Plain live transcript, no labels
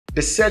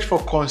The search for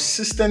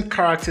consistent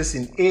characters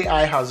in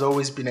AI has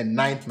always been a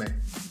nightmare.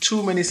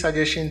 Too many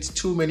suggestions,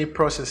 too many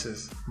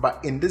processes.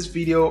 But in this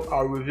video,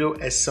 I'll reveal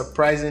a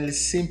surprisingly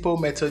simple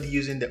method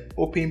using the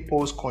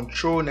OpenPose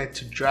Controlnet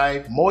to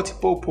drive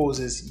multiple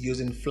poses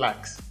using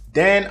FLUX.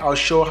 Then I'll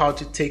show how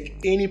to take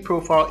any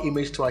profile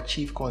image to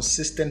achieve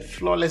consistent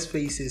flawless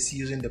faces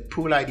using the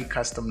PuLID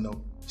custom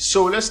node.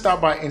 So let's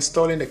start by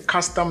installing the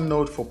custom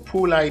node for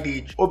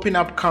PuLID. Open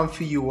up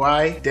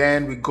ComfyUI,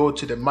 then we go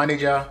to the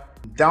manager.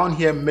 Down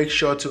here, make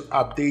sure to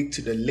update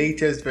to the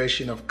latest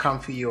version of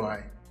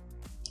ComfyUI.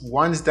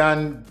 Once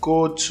done,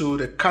 go to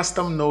the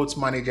custom nodes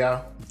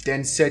manager,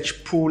 then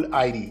search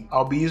PuLID.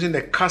 I'll be using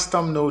the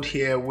custom node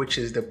here, which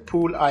is the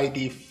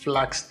PuLID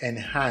FLUX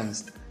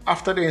Enhanced.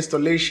 After the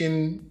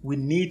installation, we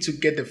need to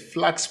get the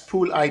FLUX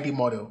PuLID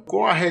model.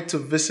 Go ahead to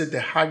visit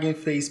the Hugging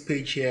Face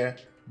page here.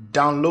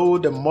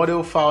 Download the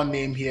model file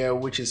name here,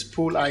 which is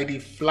PuLID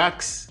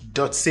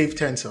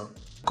flux.savetensor.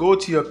 Go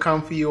to your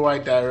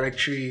ComfyUI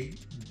directory,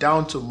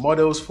 down to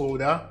models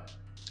folder.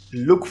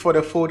 Look for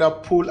the folder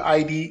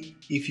PuLID.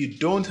 If you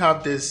don't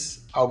have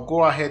this, I'll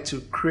go ahead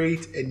to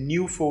create a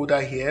new folder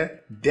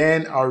here.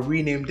 Then I'll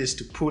rename this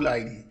to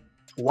PuLID.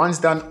 Once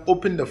done,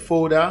 open the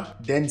folder,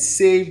 then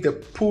save the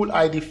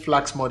PuLID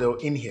Flux model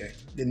in here.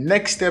 The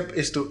next step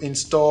is to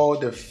install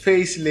the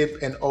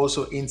FacexLib and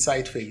also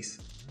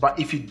InsightFace. But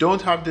if you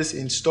don't have this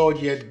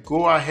installed yet,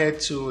 go ahead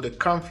to the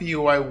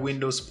ComfyUI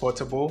Windows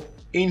Portable.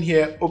 In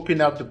here, open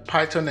up the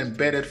Python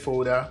embedded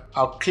folder.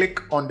 I'll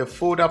click on the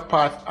folder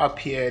path up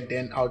here,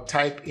 then I'll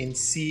type in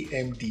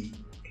cmd.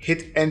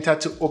 Hit enter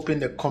to open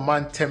the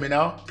command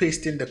terminal,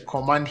 paste in the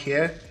command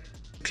here.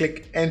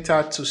 Click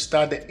enter to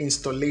start the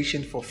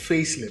installation for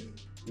FacexLib.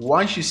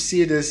 Once you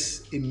see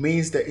this, it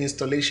means the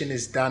installation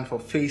is done for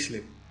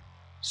FacexLib.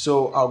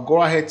 So I'll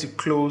go ahead to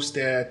close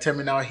the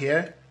terminal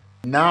here.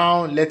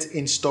 Now let's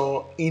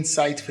install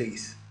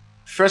InsightFace.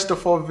 First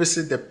of all,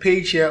 visit the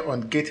page here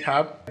on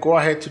GitHub. Go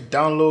ahead to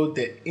download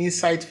the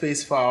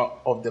InsightFace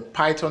file of the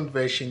Python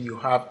version you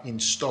have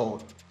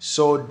installed.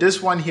 So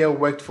this one here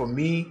worked for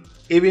me,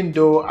 even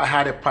though I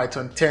had a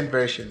Python 10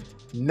 version.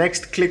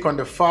 Next, click on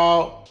the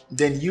file,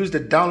 then use the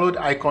download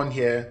icon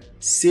here.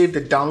 Save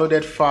the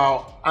downloaded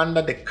file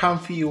under the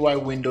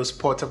ComfyUI Windows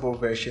Portable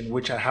version,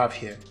 which I have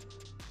here.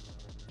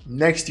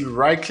 Next, you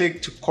right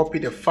click to copy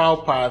the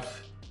file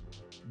path.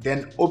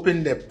 Then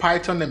open the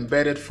Python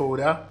embedded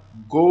folder.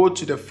 Go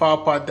to the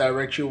file path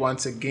directory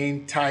once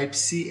again, type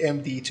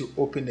cmd to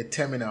open the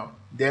terminal.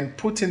 Then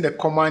put in the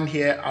command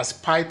here as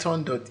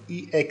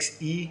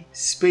Python.exe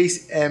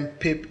space m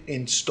pip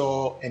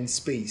install and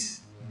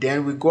space.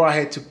 Then we go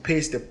ahead to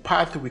paste the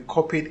path we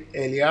copied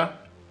earlier.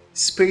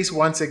 Space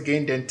once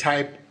again, then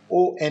type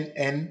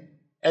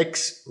onnxruntime.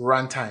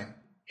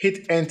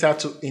 Hit enter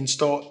to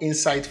install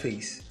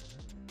InsightFace.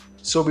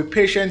 So be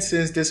patient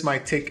since this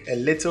might take a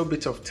little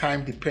bit of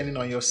time depending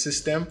on your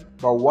system.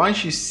 But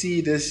once you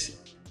see this,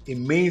 it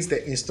means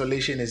the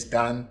installation is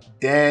done.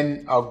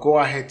 Then I'll go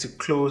ahead to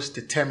close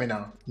the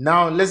terminal.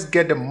 Now let's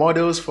get the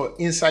models for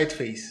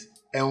InsightFace.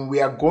 And we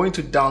are going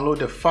to download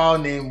the file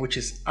name, which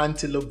is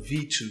Antelope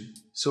v2.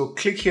 So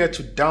click here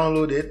to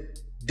download it.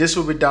 This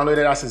will be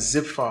downloaded as a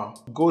zip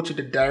file. Go to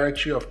the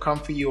directory of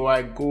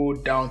ComfyUI, go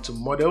down to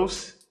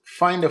models.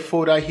 Find the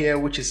folder here,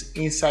 which is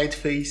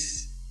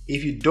InsightFace.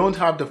 If you don't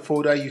have the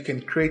folder, you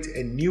can create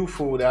a new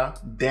folder.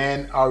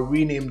 Then I'll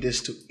rename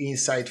this to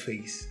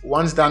InsightFace.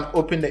 Once done,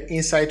 open the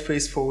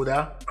InsightFace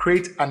folder,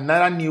 create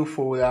another new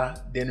folder,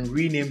 then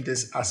rename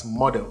this as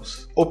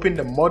models. Open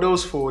the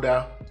models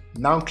folder.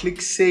 Now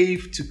click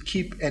save to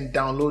keep and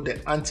download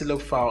the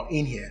Antelope file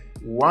in here.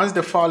 Once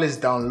the file is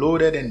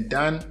downloaded and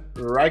done,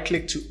 right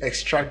click to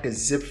extract the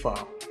zip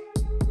file.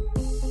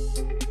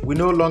 We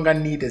no longer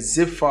need a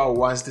zip file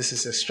once this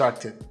is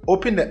extracted.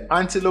 Open the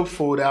Antelope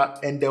folder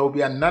and there will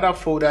be another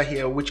folder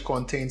here which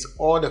contains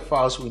all the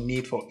files we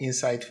need for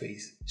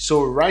InsightFace.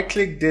 So right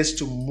click this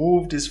to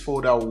move this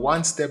folder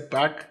one step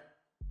back,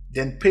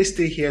 then paste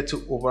it here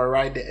to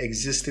override the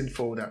existing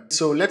folder.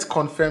 So let's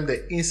confirm the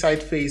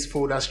InsightFace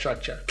folder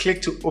structure.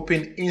 Click to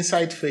open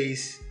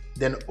InsightFace,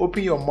 then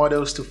open your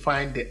models to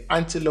find the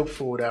Antelope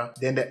folder.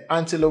 Then the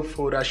Antelope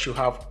folder should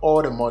have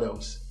all the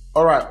models.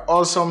 Alright,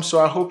 awesome.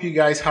 So I hope you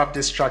guys have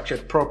this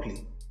structured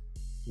properly.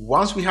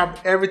 Once we have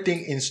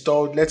everything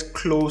installed, let's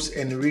close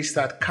and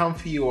restart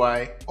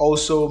ComfyUI.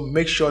 Also,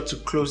 make sure to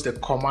close the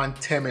command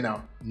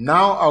terminal.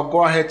 Now I'll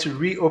go ahead to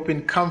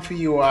reopen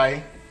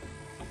ComfyUI.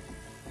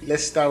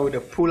 Let's start with the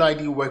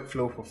PuLID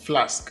workflow for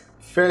FLUX.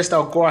 First,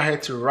 I'll go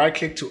ahead to right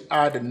click to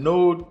add a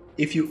node.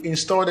 If you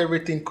installed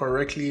everything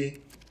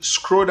correctly,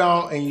 scroll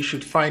down and you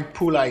should find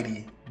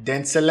PuLID.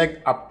 Then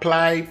select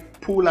Apply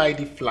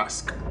PuLID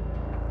FLUX.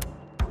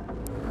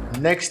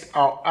 Next,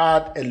 I'll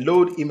add a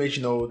load image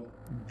node,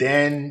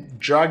 then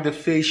drag the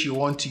face you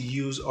want to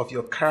use of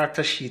your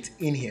character sheet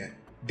in here.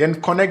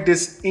 Then connect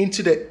this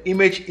into the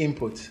image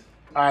input.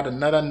 Add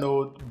another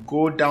node,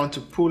 go down to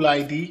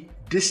PuLID.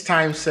 This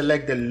time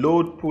select the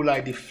load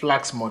PuLID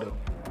FLUX model.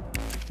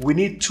 We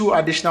need 2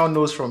 additional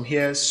nodes from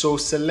here, so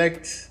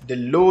select the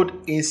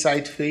load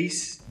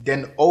InsightFace,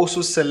 then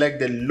also select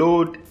the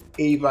load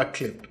Ava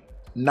clip.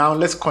 Now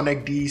let's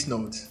connect these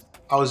nodes.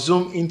 I'll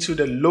zoom into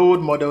the load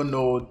model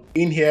node.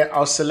 In here,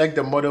 I'll select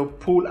the model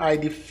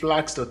PuLID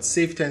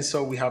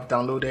FLUX.SaveTensor we have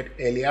downloaded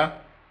earlier.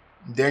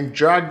 Then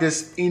drag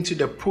this into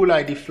the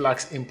PuLID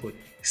FLUX input.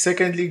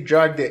 Secondly,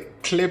 drag the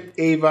clip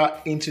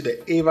Ava into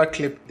the Ava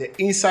clip. The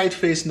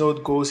InsightFace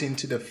node goes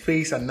into the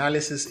face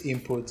analysis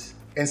input.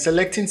 And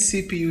selecting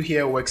CPU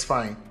here works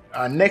fine.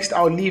 Next,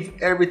 I'll leave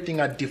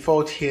everything at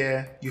default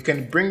here. You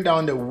can bring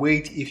down the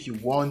weight if you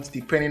want,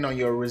 depending on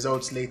your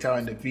results later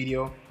in the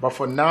video. But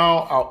for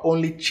now, I'll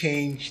only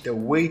change the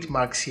weight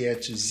max here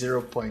to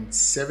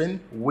 0.7,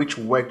 which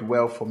worked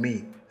well for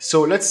me.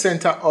 So let's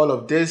center all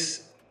of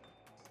this.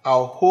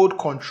 I'll hold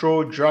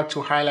Control, drag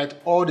to highlight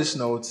all these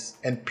nodes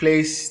and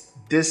place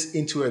this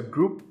into a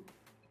group.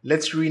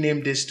 Let's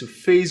rename this to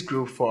Face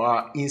Group for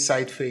our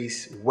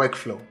InsightFace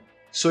workflow.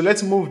 So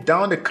let's move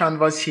down the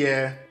canvas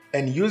here,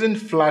 and using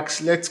Flux,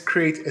 let's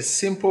create a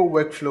simple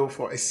workflow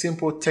for a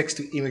simple text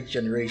to image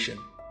generation.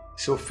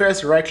 So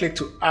first, right click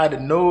to add a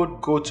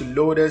node, go to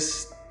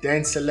Loaders,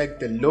 then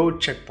select the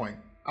load checkpoint.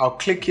 I'll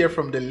click here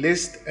from the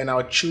list and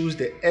I'll choose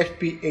the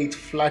FP8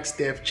 Flux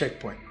Dev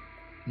checkpoint.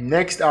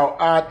 Next, I'll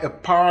add a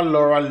Power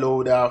Lora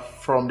loader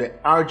from the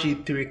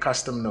RG3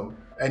 custom node.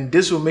 And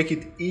this will make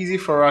it easy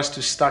for us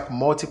to stack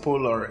multiple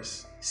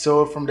Loras.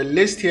 So from the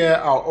list here,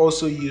 I'll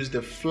also use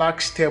the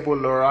Flux Turbo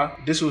Lora.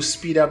 This will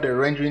speed up the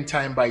rendering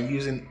time by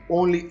using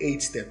only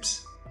 8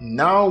 steps.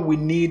 Now we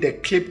need the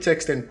clip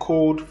text and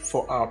code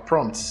for our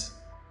prompts.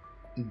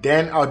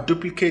 Then I'll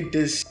duplicate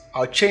this.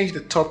 I'll change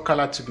the top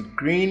color to be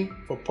green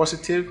for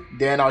positive.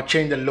 Then I'll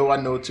change the lower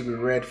node to be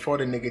red for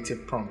the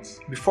negative prompts.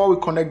 Before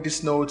we connect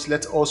these nodes,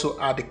 let's also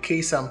add the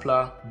K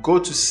sampler. Go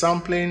to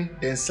sampling,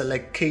 then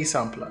select K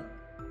sampler.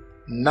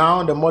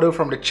 Now the model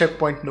from the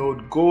checkpoint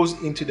node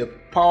goes into the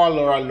Power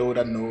Lora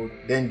loader node,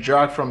 then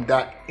drag from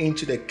that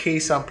into the K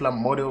sampler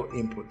model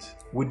input.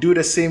 We do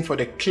the same for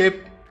the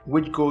clip,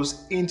 which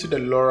goes into the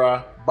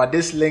Lora, but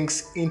this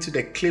links into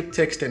the clip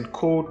text and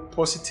code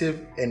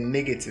positive and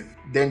negative.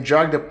 Then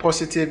drag the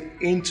positive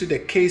into the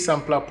K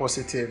sampler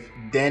positive,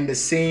 then the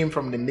same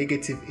from the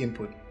negative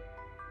input.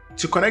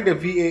 To connect the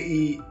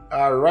VAE,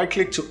 right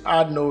click to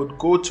add node,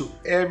 go to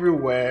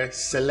everywhere,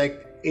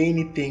 select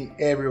anything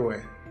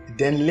everywhere.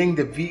 Then link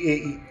the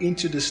VAE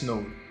into this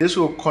node. This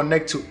will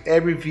connect to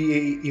every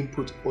VAE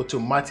input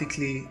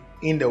automatically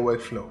in the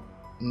workflow.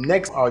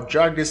 Next, I'll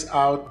drag this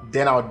out,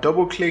 then I'll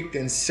double click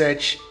and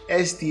search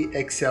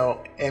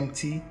SDXL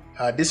empty.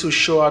 This will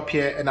show up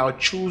here and I'll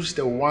choose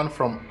the one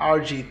from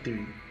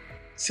RG3.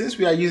 Since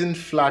we are using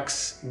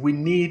Flux, we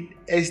need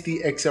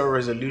SDXL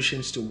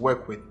resolutions to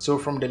work with. So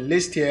from the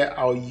list here,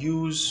 I'll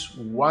use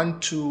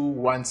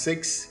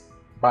 1216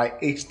 by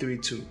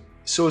H32.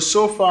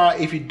 So far,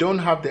 if you don't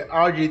have the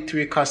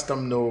RG3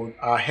 custom node,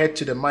 head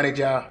to the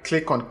manager,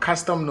 click on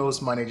Custom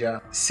Nodes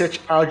Manager, search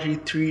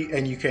RG3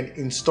 and you can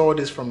install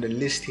this from the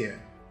list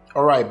here.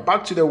 Alright,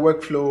 back to the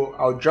workflow.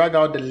 I'll drag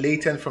out the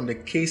latent from the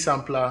K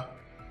sampler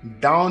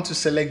down to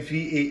select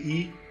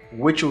VAE,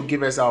 which will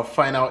give us our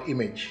final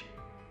image.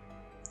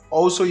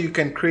 Also, you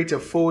can create a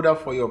folder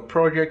for your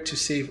project to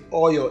save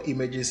all your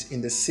images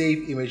in the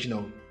Save Image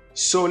node.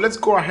 So let's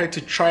go ahead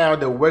to try out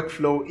the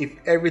workflow if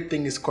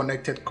everything is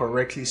connected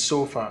correctly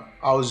so far.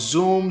 I'll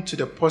zoom to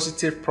the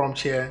positive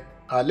prompt here.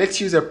 Let's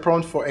use a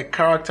prompt for a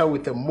character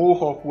with a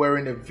mohawk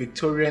wearing a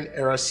Victorian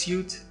era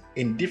suit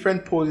in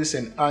different poses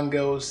and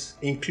angles,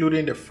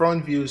 including the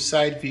front view,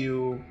 side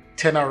view,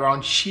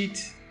 turnaround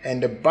sheet,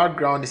 and the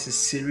background is a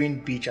serene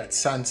beach at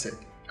sunset.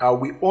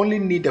 We only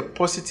need the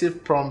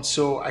positive prompt,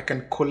 so I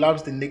can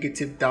collapse the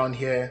negative down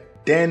here.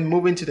 Then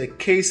moving to the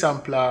K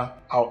sampler,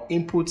 I'll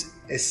input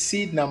a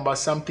seed number,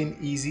 something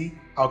easy.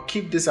 I'll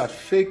keep this at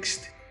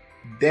fixed.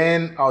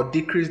 Then I'll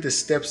decrease the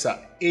steps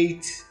at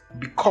 8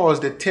 because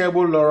the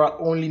Turbo Lora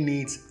only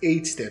needs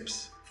 8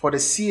 steps. For the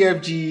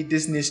CFG,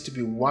 this needs to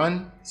be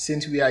 1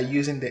 since we are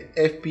using the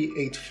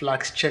FP8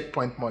 Flux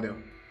checkpoint model.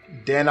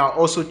 Then I'll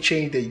also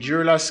change the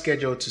Euler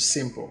schedule to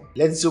simple.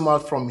 Let's zoom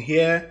out from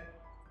here.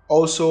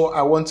 Also,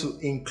 I want to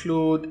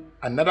include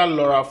another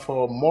Lora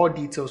for more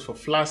details for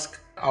Flask.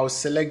 I'll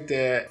select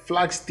the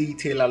Flux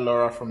Detailer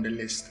Lora from the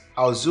list.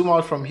 I'll zoom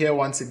out from here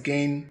once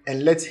again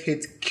and let's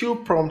hit Q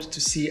prompt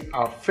to see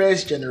our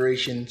first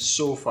generation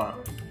so far.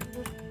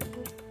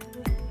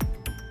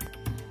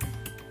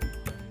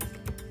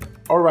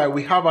 Alright,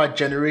 we have our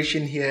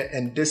generation here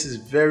and this is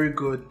very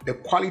good. The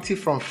quality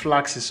from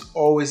Flux is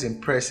always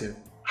impressive.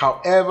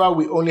 However,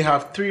 we only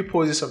have 3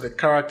 poses of the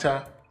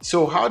character.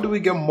 So how do we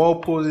get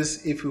more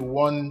poses if we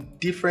want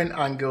different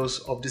angles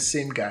of the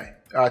same guy?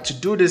 To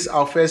do this,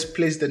 I'll first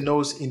place the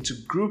nodes into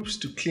groups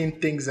to clean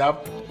things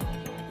up.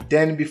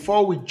 Then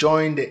before we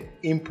join the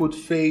input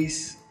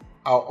phase,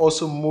 I'll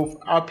also move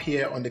up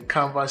here on the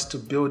canvas to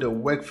build a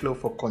workflow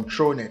for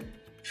Controlnet.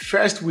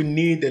 First, we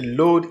need the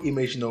load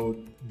image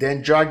node,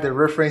 then drag the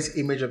reference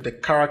image of the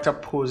character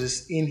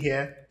poses in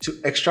here. To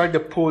extract the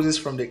poses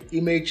from the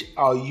image,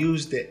 I'll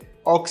use the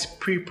aux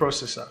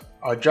preprocessor.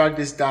 I'll drag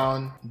this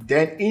down.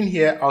 Then in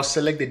here, I'll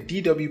select the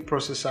DW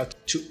processor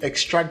to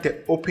extract the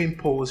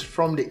OpenPose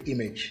from the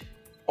image.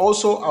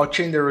 Also, I'll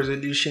change the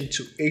resolution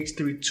to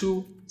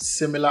H32,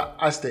 similar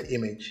as the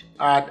image.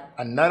 Add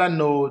another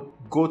node,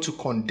 go to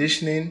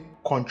conditioning,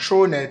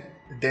 Controlnet,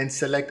 then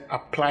select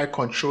apply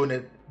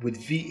Controlnet with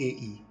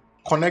VAE.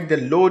 Connect the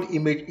load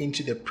image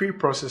into the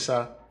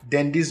preprocessor,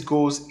 then this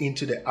goes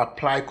into the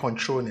apply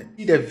Controlnet.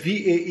 The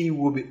VAE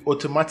will be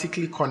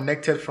automatically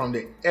connected from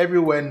the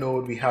everywhere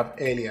node we have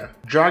earlier.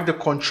 Drag the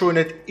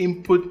Controlnet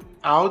input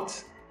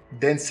out,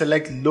 then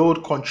select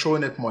load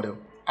Controlnet model.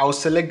 I'll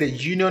select the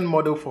union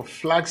model for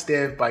FLUX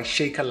Dev by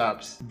Shaker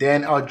Labs.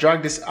 Then I'll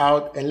drag this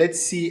out and let's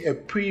see a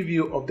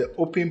preview of the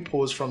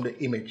OpenPose from the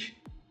image.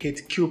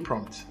 Hit Q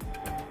prompt.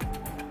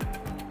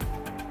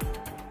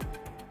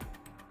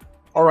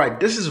 Alright,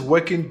 this is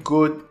working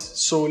good.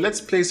 So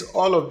let's place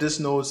all of these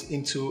nodes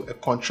into a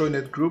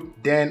Controlnet group.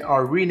 Then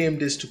I'll rename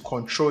this to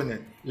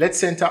Controlnet.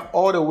 Let's enter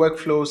all the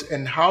workflows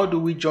and how do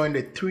we join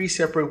the 3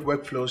 separate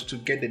workflows to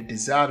get the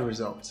desired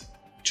results.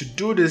 To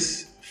do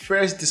this,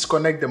 first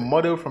disconnect the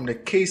model from the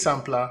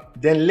K-sampler,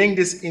 then link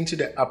this into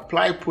the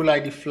apply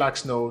PuLID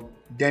Flux node.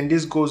 Then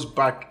this goes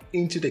back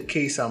into the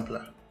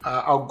K-sampler.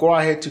 I'll go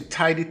ahead to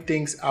tidy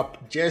things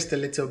up just a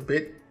little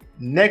bit.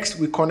 Next,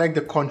 we connect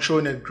the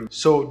Controlnet group.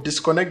 So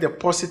disconnect the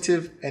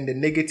positive and the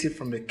negative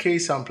from the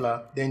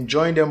K-sampler, then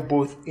join them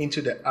both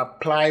into the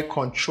apply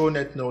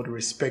Controlnet node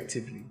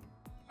respectively.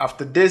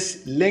 After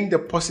this, link the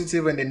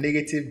positive and the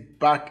negative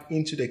back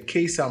into the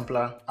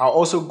K-sampler. I'll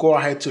also go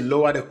ahead to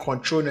lower the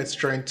Controlnet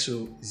strength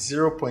to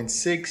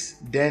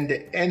 0.6, then the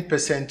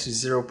N% to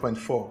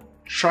 0.4.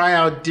 Try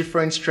out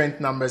different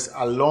strength numbers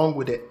along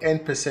with the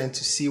N%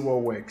 to see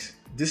what works.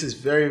 This is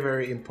very,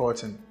 very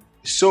important.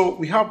 So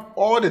we have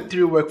all the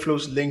 3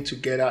 workflows linked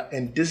together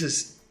and this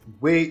is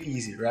way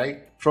easy,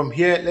 right? From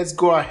here, let's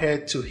go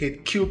ahead to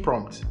hit Q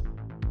prompt.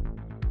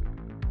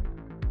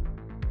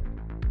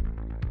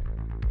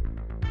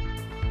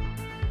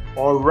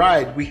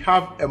 Alright, we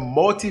have a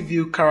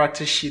multi-view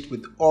character sheet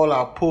with all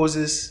our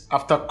poses.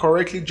 After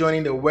correctly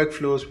joining the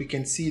workflows, we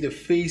can see the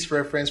face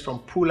reference from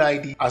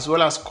PuLID as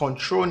well as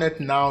Controlnet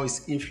now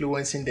is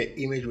influencing the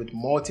image with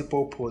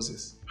multiple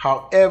poses.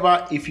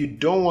 However, if you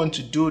don't want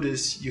to do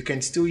this, you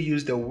can still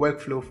use the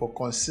workflow for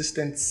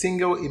consistent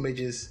single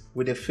images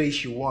with the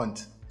face you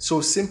want.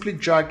 So simply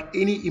drag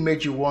any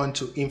image you want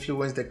to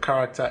influence the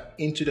character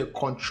into the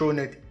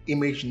Controlnet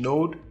image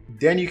node.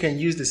 Then you can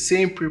use the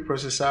same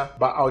preprocessor,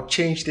 but I'll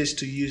change this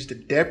to use the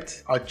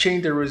depth. I'll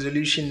change the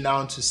resolution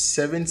now to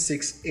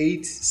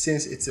 768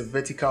 since it's a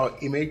vertical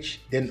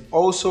image. Then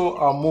also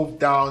I'll move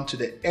down to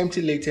the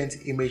empty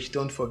latent image.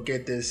 Don't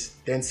forget this.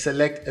 Then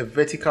select a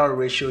vertical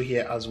ratio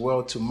here as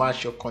well to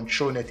match your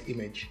Controlnet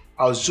image.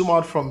 I'll zoom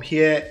out from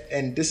here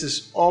and this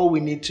is all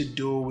we need to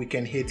do. We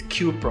can hit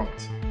Q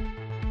prompt.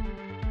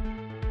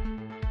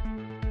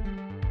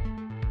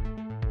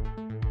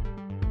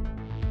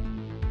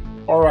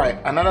 Alright,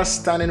 another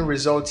stunning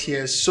result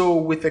here. So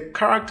with a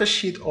character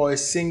sheet or a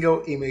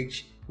single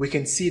image, we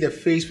can see the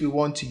face we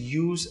want to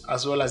use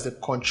as well as the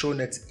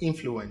Controlnet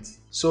influence.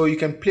 So you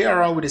can play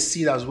around with the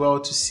seed as well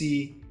to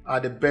see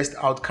the best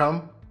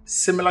outcome,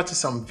 similar to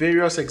some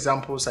various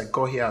examples I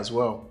got here as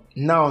well.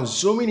 Now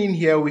zooming in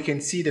here, we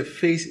can see the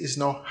face is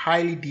now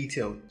highly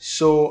detailed.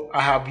 So I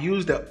have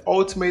used the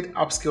ultimate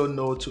upscale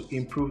node to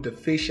improve the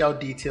facial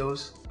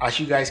details.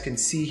 As you guys can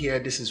see here,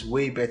 this is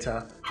way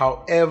better.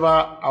 However,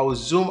 I will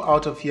zoom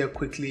out of here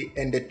quickly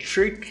and the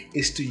trick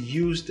is to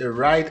use the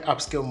right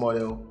upscale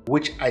model,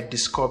 which I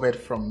discovered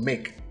from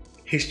Mick.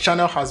 His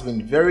channel has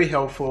been very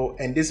helpful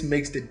and this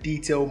makes the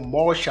detail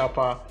more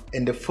sharper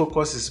and the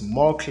focus is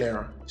more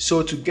clearer.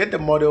 So to get the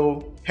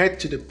model, head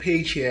to the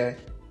page here,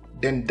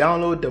 then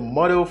download the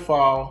model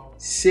file,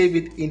 save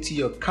it into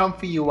your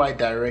ComfyUI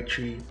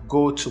directory,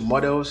 go to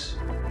models,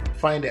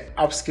 find the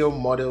upscale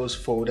models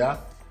folder,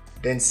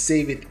 then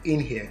save it in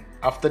here.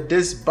 After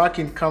this, back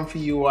in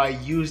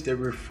ComfyUI, use the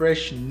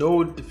refresh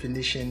node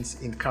definitions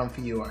in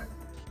ComfyUI.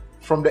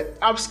 From the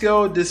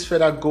upscale, this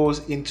feather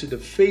goes into the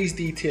face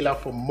detailer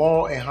for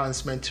more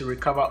enhancement to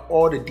recover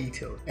all the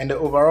details, and the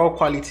overall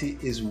quality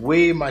is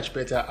way much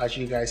better as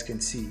you guys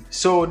can see.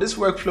 So this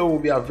workflow will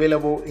be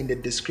available in the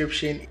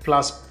description,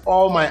 plus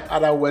all my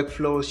other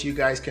workflows you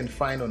guys can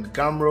find on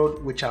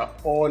Gumroad, which are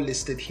all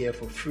listed here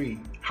for free.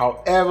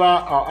 However,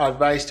 I'll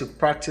advise to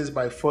practice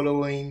by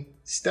following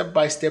step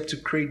by step to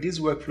create these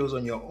workflows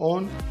on your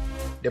own.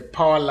 The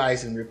power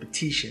lies in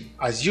repetition.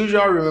 As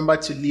usual, remember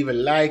to leave a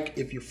like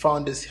if you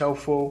found this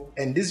helpful.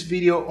 And this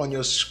video on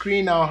your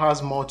screen now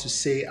has more to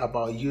say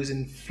about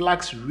using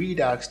Flux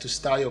Redux to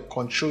style your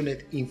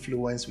Controlnet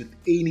influence with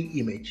any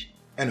image.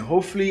 And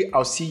hopefully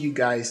I'll see you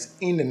guys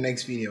in the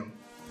next video.